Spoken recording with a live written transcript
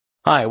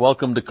Hi,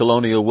 welcome to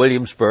Colonial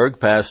Williamsburg,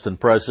 past and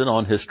present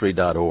on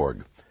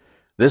History.org.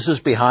 This is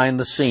Behind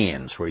the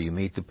Scenes, where you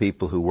meet the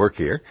people who work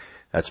here.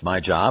 That's my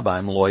job.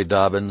 I'm Lloyd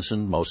Dobbins,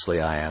 and mostly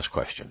I ask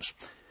questions.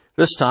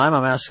 This time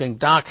I'm asking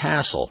Doc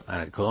Hassel,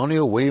 and at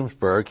Colonial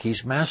Williamsburg,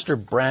 he's Master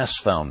Brass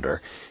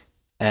Founder,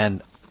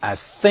 and I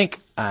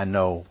think I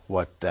know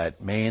what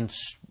that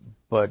means,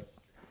 but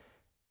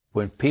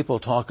when people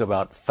talk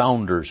about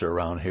founders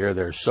around here,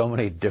 there's so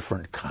many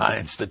different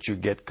kinds that you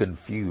get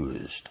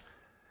confused.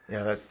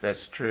 Yeah,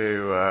 that's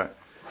true. I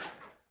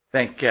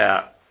think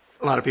a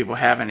lot of people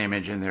have an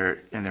image in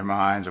their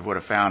minds of what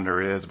a founder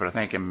is, but I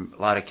think in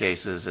a lot of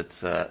cases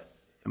it's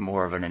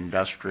more of an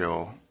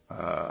industrial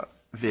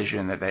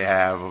vision that they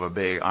have of a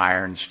big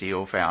iron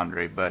steel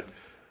foundry. But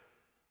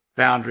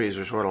foundries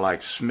are sort of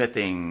like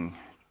smithing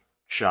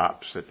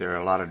shops, that there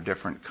are a lot of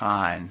different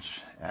kinds.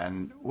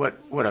 And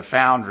what a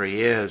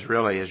foundry is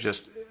really is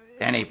just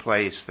any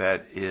place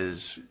that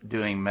is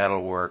doing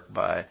metal work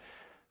by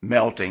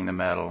melting the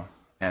metal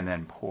and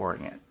then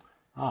pouring it.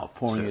 Oh,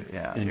 pouring it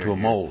into a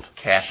mold.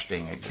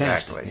 Casting,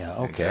 exactly. Casting, yeah,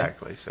 okay.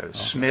 Exactly. So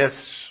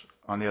smiths,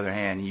 on the other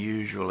hand,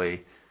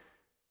 usually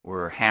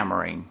were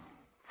hammering,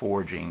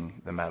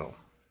 forging the metal.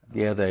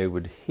 Yeah, they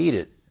would heat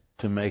it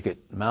to make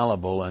it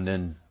malleable and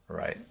then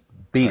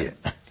beat it.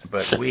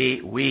 But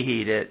we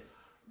heat it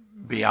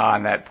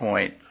beyond that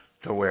point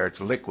to where it's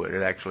liquid.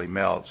 It actually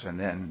melts, and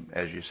then,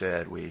 as you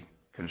said, we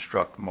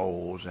construct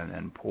molds and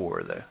then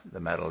pour the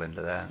metal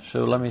into that.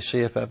 So let me see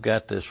if I've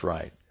got this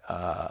right.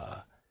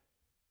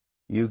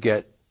 You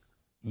get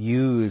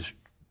used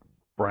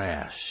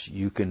brass.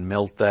 You can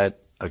melt that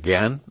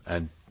again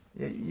and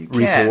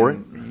re-pour it?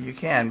 You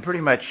can.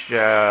 Pretty much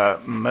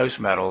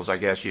most metals, I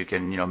guess, you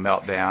can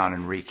melt down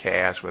and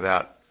recast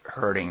without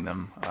hurting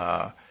them.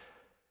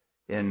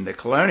 In the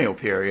colonial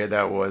period,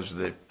 that was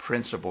the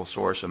principal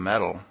source of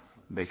metal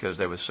because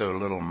there was so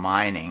little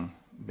mining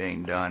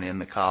being done in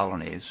the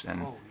colonies.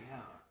 And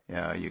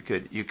you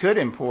could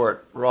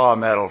import raw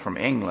metal from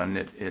England.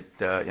 It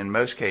in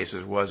most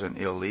cases wasn't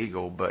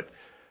illegal, but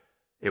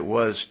it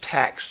was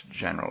taxed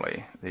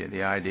generally.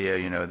 The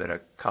idea, that a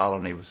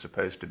colony was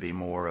supposed to be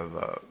more of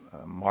a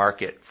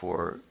market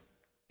for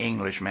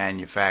English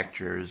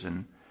manufacturers,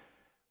 and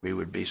we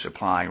would be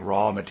supplying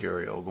raw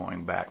material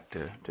going back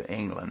to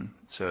England.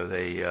 So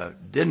they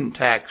didn't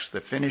tax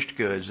the finished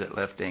goods that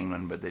left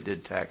England, but they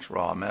did tax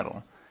raw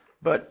metal.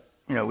 But,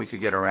 we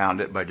could get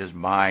around it by just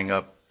buying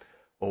up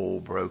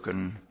old,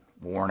 broken,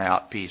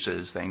 worn-out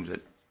pieces, things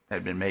that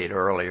had been made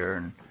earlier,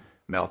 and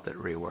melt it,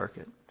 rework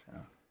it. So.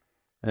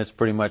 And it's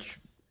pretty much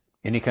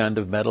any kind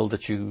of metal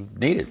that you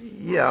needed.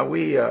 Yeah,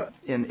 we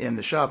in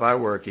the shop I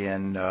work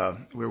in,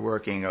 we're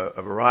working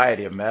a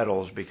variety of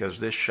metals because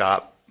this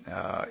shop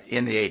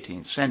in the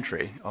 18th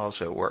century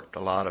also worked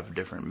a lot of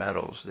different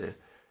metals.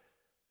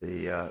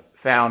 The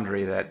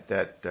foundry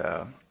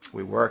that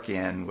we work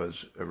in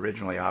was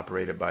originally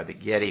operated by the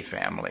Getty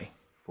family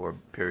for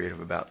a period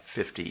of about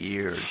 50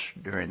 years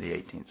during the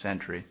 18th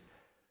century.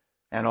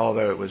 And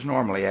although it was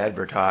normally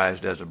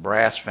advertised as a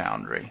brass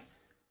foundry,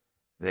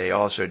 they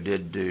also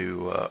did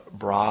do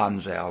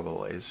bronze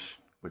alloys,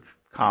 which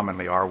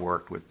commonly are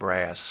worked with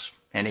brass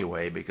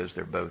anyway because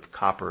they're both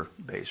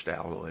copper-based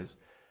alloys.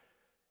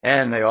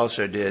 And they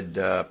also did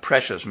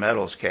precious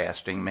metals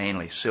casting,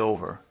 mainly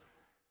silver.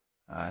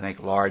 I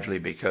think largely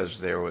because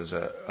there was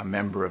a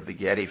member of the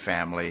Getty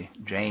family,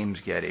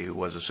 James Getty, who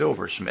was a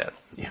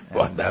silversmith. Yeah,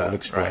 well, that would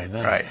explain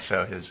that. Right.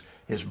 So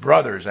his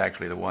brothers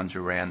actually the ones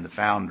who ran the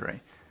foundry.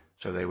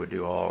 So they would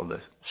do all the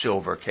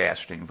silver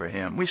casting for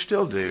him. We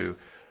still do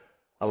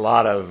a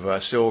lot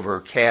of silver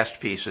cast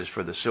pieces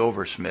for the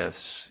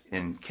silversmiths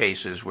in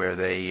cases where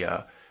they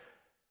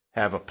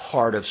have a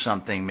part of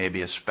something,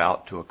 maybe a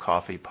spout to a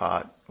coffee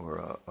pot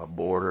or a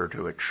border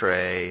to a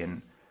tray,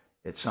 and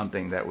it's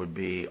something that would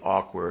be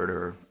awkward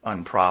or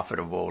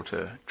unprofitable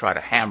to try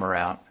to hammer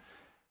out.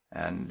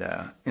 And,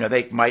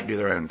 they might do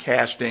their own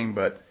casting,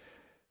 but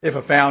if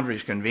a foundry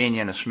is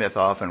convenient, a smith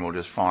often will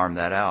just farm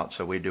that out.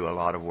 So we do a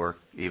lot of work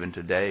even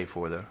today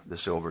for the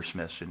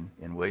silversmiths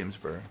in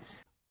Williamsburg.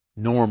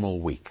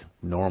 Normal week,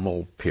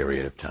 normal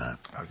period of time.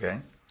 Okay.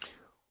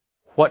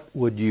 What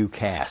would you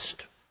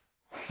cast?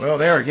 Well,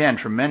 there again,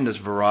 tremendous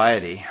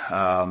variety.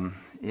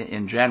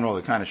 In general,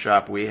 the kind of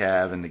shop we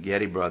have and the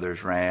Getty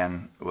brothers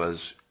ran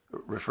was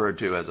referred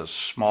to as a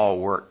small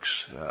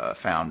works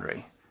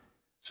foundry.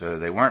 So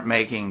they weren't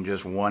making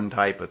just one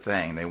type of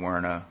thing. They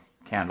weren't a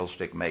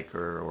candlestick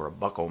maker or a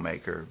buckle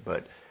maker,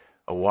 but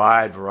a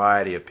wide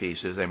variety of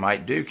pieces. They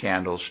might do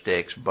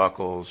candlesticks,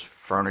 buckles,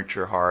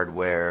 furniture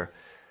hardware,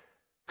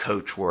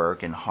 coach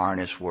work and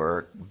harness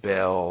work,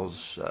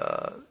 bells,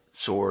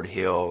 sword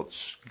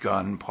hilts,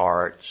 gun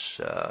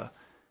parts,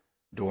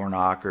 door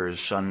knockers,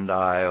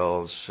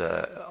 sundials,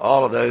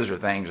 all of those are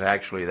things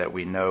actually that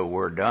we know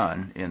were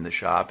done in the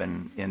shop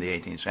and in the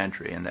 18th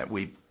century and that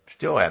we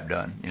still have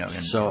done, in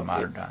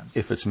modern times.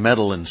 If it's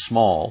metal and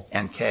small.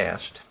 And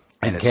cast.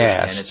 And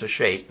it's a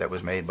shape that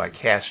was made by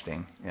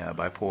casting,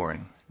 by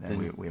pouring,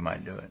 then we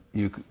might do it.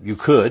 You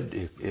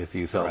could, if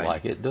you felt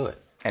like it, do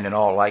it. and in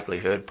all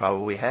likelihood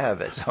probably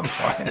have at some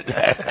point.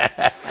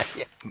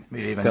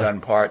 We've even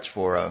done parts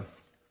for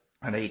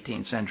an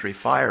 18th century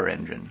fire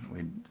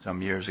engine.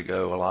 Some years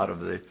ago, a lot of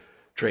the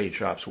trade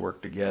shops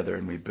worked together,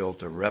 and we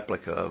built a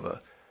replica of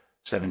a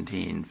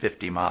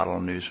 1750 model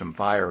Newsom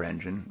fire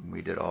engine.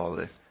 We did all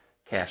the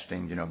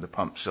casting, the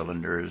pump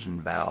cylinders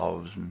and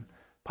valves and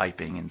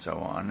piping and so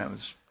on. That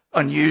was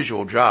an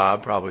unusual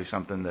job, probably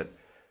something that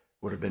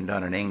would have been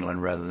done in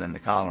England rather than the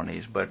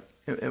colonies, but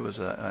it was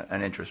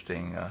an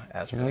interesting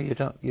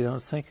aspect. You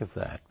don't think of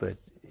that, but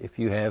if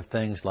you have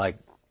things like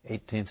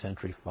 18th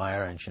century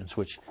fire engines,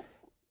 which,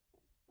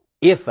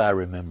 if I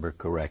remember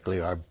correctly,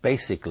 are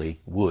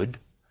basically wood,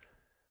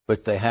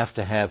 but they have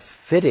to have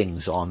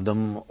fittings on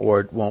them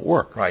or it won't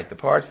work. Right. The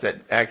parts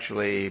that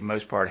actually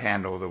most part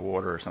handle the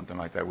water or something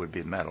like that would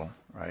be metal,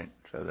 right?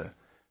 So the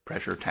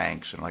pressure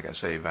tanks and, like I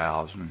say,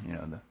 valves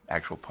and, the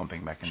actual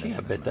pumping mechanism. Gee,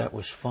 I bet that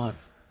was fun.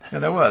 Yeah,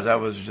 that was. That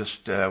was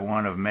just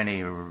one of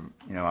many,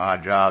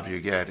 odd jobs you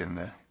get in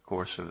the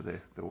course of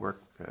the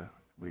work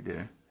we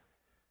do.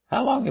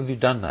 How long have you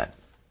done that?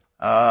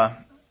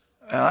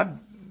 I've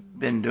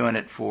been doing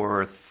it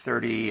for I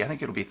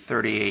think it'll be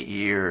 38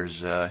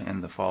 years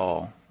in the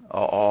fall,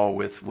 all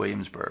with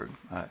Williamsburg.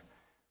 I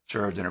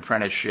served an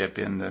apprenticeship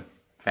in the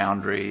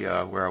foundry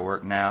where I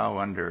work now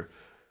under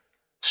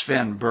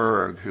Sven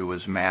Berg, who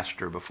was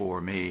master before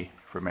me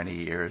for many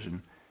years.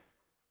 And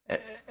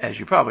as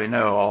you probably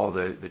know, all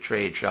the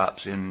trade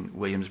shops in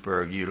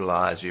Williamsburg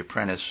utilize the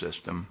apprentice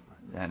system,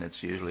 and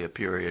it's usually a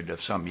period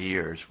of some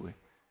years.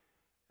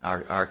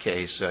 Our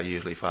case,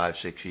 usually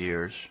 5-6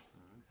 years.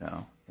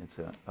 It's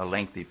a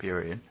lengthy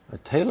period. A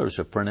tailor's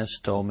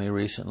apprentice told me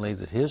recently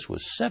that his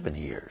was 7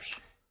 years.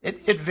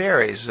 It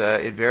varies.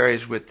 It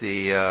varies with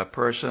the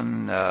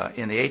person.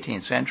 In the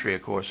 18th century,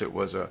 of course, it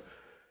was an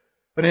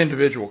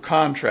individual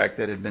contract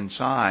that had been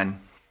signed,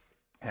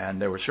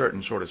 and there were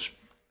certain sort of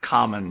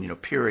common,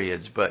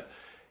 periods. But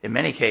in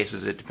many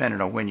cases, it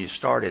depended on when you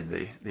started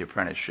the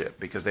apprenticeship,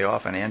 because they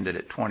often ended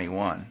at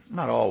 21.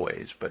 Not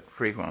always, but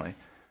frequently.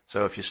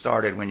 So if you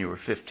started when you were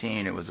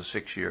 15, it was a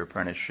 6-year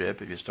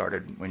apprenticeship. If you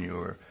started when you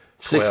were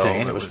 12,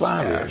 16, it was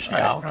 5 years. Right,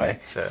 yeah, okay. Right.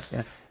 So,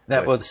 yeah.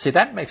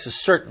 That makes a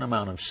certain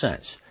amount of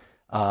sense.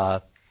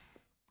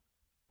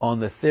 On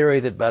the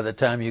theory that by the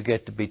time you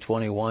get to be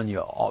 21,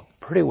 you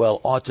pretty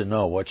well ought to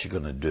know what you're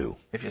going to do.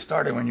 If you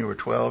started when you were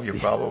 12, you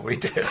probably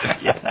did.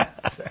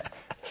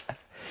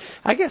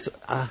 I guess,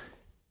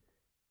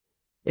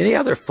 any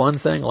other fun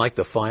thing like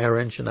the fire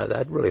engine?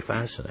 That really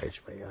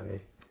fascinates me.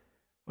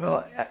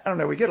 Well, I don't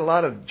know. We get a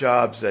lot of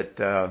jobs that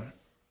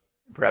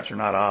perhaps are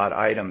not odd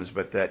items,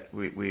 but that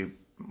we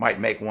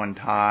might make one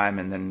time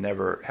and then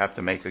never have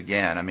to make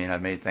again. I mean,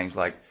 I've made things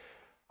like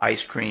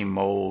ice cream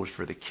molds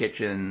for the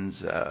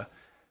kitchens,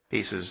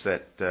 pieces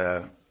that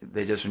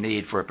they just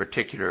need for a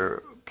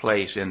particular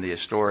place in the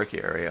historic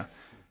area.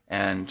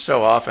 And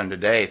so often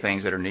today,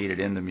 things that are needed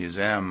in the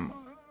museum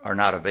are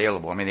not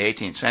available. I mean, in the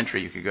 18th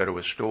century, you could go to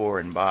a store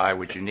and buy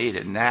what you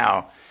needed.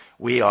 Now,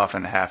 we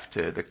often have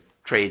to, the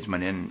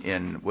tradesmen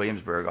in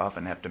Williamsburg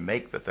often have to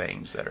make the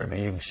things that are... I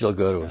mean, you can still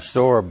go to a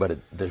store, but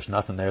there's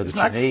nothing there that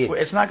you need.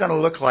 It's not going to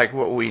look like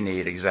what we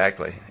need,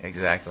 exactly.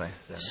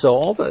 So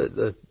all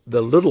the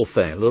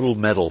little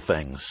metal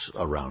things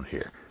around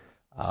here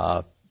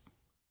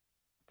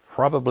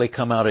probably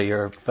come out of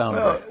your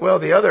foundry. Well,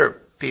 the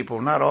other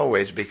people, not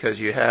always, because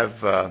you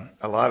have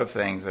a lot of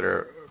things that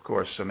are, of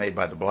course, made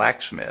by the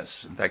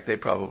blacksmiths. In fact, they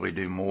probably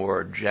do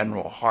more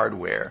general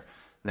hardware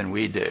than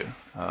we do.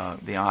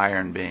 The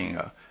iron being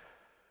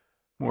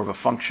more of a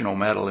functional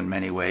metal in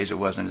many ways. It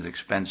wasn't as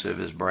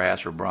expensive as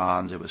brass or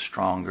bronze. It was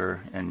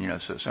stronger.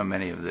 And, so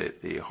many of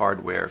the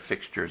hardware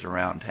fixtures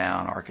around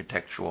town,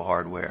 architectural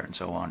hardware and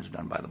so on, is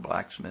done by the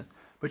blacksmith.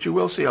 But you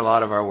will see a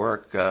lot of our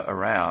work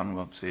around.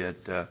 We'll see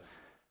it,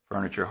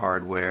 furniture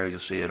hardware.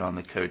 You'll see it on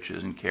the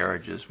coaches and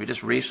carriages. We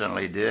just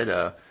recently did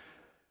a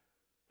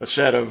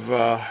set of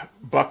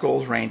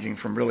buckles ranging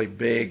from really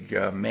big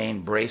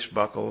main brace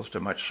buckles to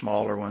much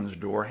smaller ones,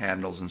 door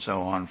handles and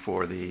so on,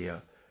 for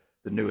the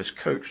newest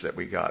coach that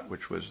we got,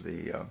 which was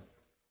the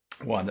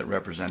one that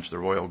represents the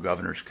Royal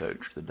Governor's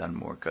Coach, the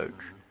Dunmore coach.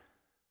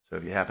 So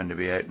if you happen to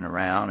be out and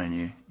around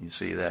and you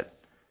see that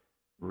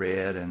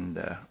red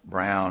and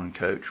brown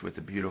coach with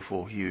the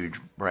beautiful, huge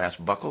brass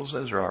buckles,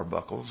 those are our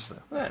buckles.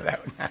 They're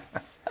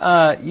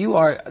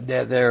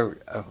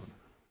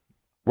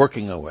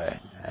working away,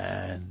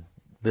 and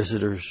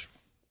visitors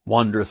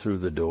wander through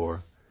the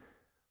door.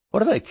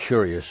 What are they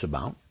curious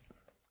about?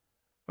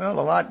 Well,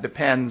 a lot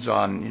depends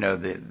on,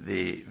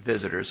 the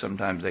visitors.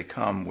 Sometimes they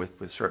come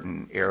with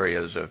certain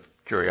areas of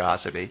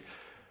curiosity,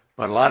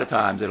 but a lot of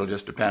times it'll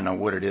just depend on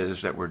what it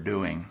is that we're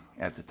doing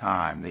at the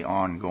time, the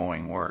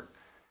ongoing work.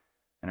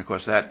 And of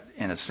course that,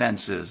 in a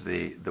sense, is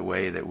the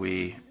way that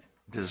we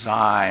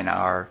design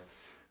our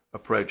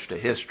approach to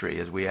history,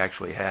 is we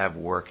actually have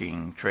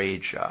working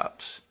trade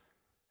shops.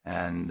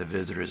 And the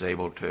visitor is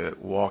able to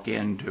walk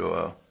into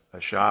a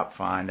shop,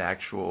 find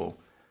actual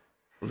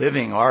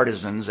living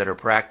artisans that are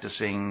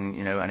practicing,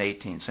 an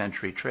 18th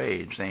century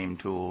trade, same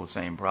tool,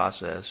 same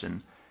process.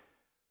 And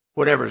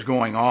whatever's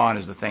going on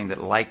is the thing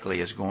that likely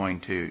is going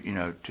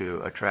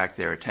to attract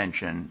their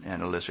attention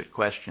and elicit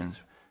questions.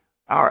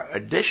 Our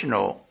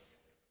additional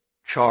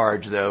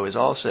charge, though, is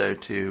also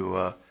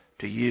to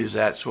use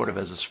that sort of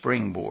as a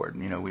springboard.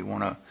 We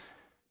want to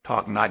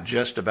talk not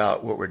just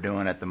about what we're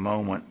doing at the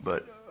moment,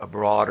 but a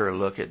broader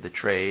look at the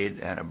trade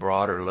and a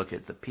broader look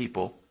at the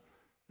people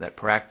that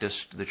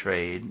practiced the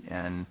trade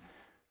and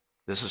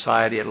the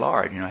society at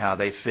large, how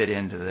they fit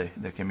into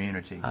the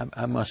community.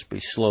 I must be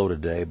slow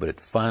today, but it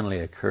finally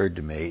occurred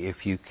to me,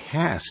 if you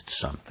cast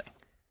something,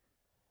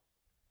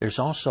 there's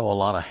also a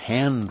lot of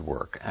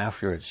handwork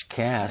after it's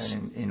cast.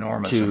 An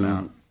enormous to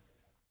amount.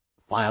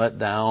 file it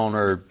down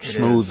or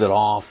smooth it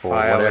off or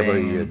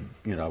Filing,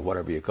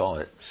 whatever you call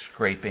it.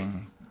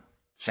 Scraping,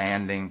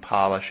 sanding,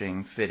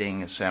 polishing,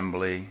 fitting,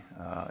 assembly.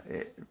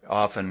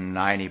 Often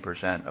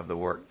 90% of the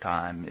work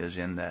time is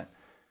in that.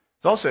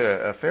 There's also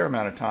a fair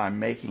amount of time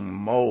making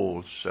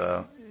molds.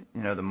 The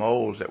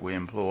molds that we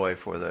employ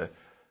for the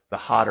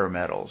hotter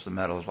metals, the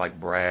metals like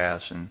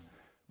brass and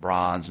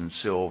bronze and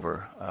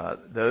silver,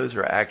 those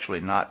are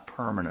actually not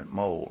permanent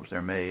molds.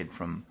 They're made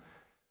from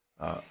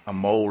a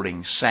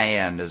molding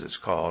sand, as it's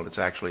called. It's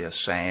actually a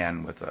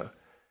sand with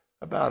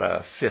about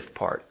a fifth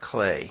part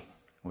clay,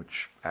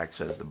 which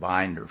acts as the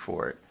binder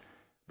for it.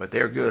 But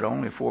they're good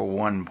only for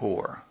one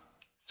pour.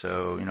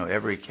 So,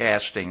 every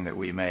casting that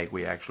we make,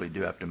 we actually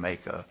do have to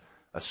make a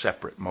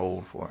separate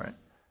mold for it.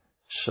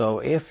 So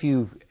if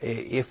you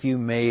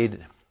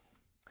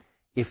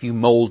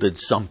molded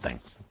something,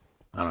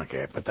 I don't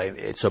care, but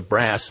it's a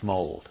brass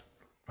mold.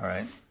 All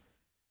right.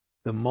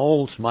 The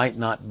molds might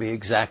not be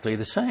exactly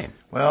the same.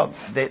 Well,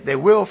 they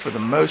will for the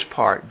most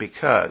part,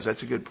 because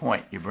that's a good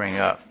point you bring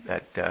up,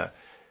 that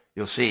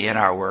you'll see in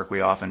our work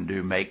we often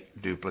do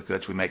make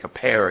duplicates. We make a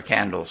pair of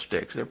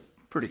candlesticks. They're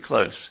pretty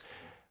close.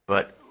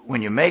 But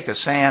when you make a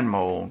sand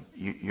mold,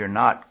 you're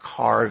not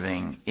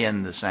carving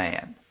in the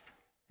sand.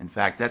 In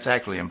fact, that's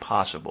actually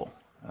impossible.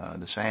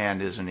 The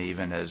sand isn't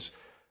even as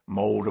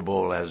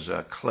moldable as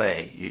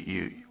clay.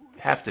 You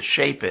have to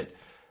shape it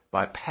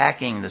by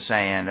packing the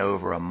sand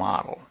over a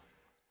model,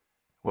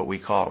 what we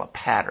call a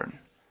pattern.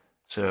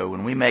 So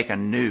when we make a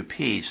new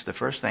piece, the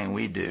first thing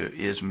we do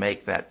is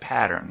make that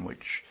pattern,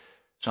 which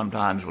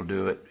sometimes we'll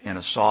do it in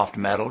a soft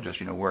metal,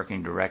 just,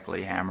 working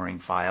directly, hammering,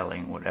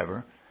 filing,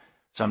 whatever.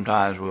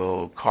 Sometimes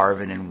we'll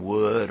carve it in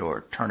wood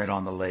or turn it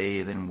on the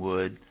lathe in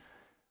wood.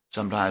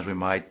 Sometimes we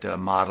might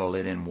model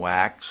it in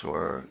wax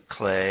or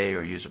clay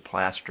or use a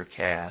plaster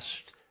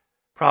cast.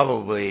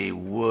 Probably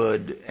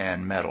wood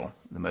and metal,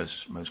 the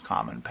most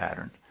common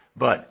pattern.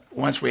 But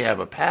once we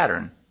have a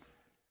pattern,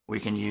 we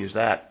can use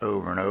that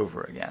over and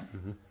over again.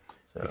 Mm-hmm.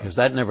 So, because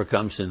that never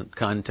comes in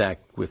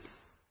contact with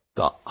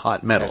the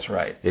hot metal. That's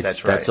right.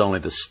 That's only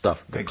the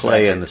stuff, the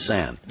clay and the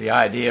sand. The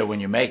idea, when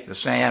you make the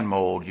sand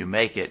mold, you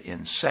make it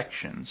in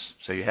sections,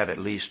 so you have at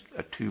least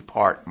a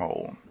 2-part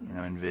mold.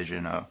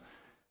 Envision a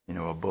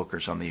book or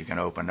something you can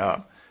open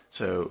up.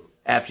 So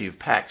after you've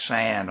packed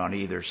sand on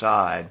either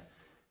side,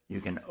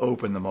 you can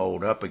open the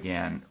mold up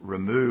again,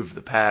 remove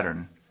the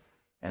pattern,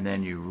 and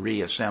then you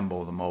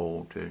reassemble the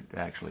mold to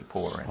actually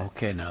pour in.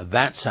 Okay, now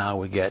that's how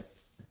we get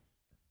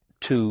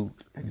two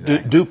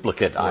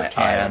duplicate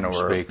items,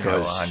 or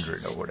because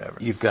 100 or whatever.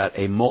 You've got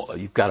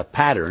a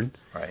pattern,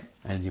 right?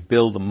 And you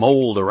build the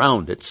mold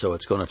around it, so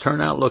it's going to turn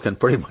out looking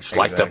pretty much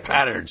like the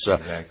pattern. So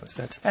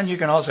exactly. And you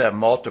can also have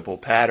multiple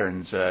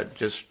patterns.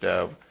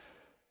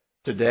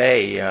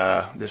 Today,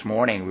 this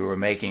morning, we were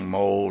making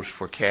molds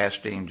for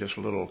casting just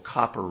little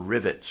copper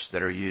rivets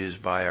that are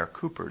used by our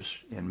coopers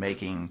in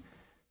making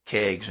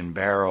kegs and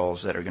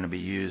barrels that are going to be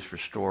used for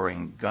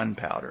storing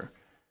gunpowder.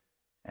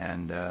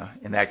 And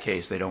in that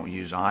case, they don't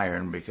use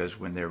iron because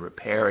when they're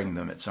repairing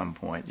them at some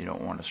point, you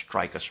don't want to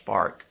strike a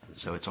spark.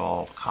 So it's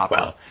all copper.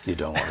 Well, you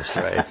don't want to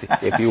strike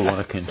if you want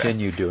to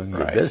continue doing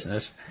your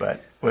business.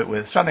 But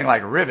with something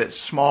like rivets,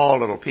 small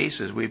little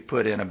pieces, we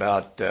put in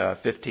about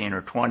 15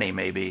 or 20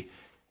 maybe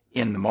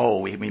in the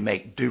mold. We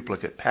make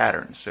duplicate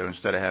patterns. So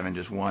instead of having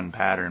just one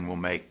pattern, we'll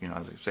make,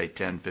 as I say,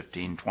 10,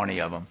 15, 20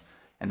 of them.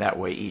 And that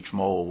way each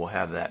mold will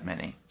have that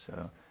many.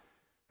 So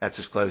that's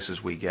as close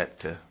as we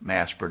get to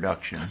mass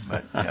production,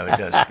 but it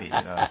does speed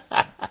it up.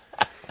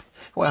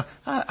 Well,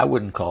 I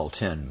wouldn't call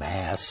 10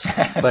 mass,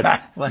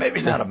 but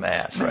maybe not a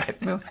mass, right?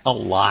 A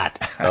lot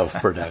of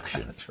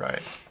production. That's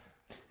right.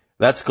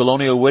 That's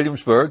Colonial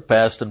Williamsburg,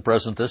 past and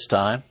present this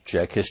time.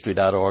 Check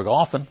history.org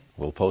often.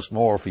 We'll post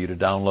more for you to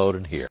download and hear.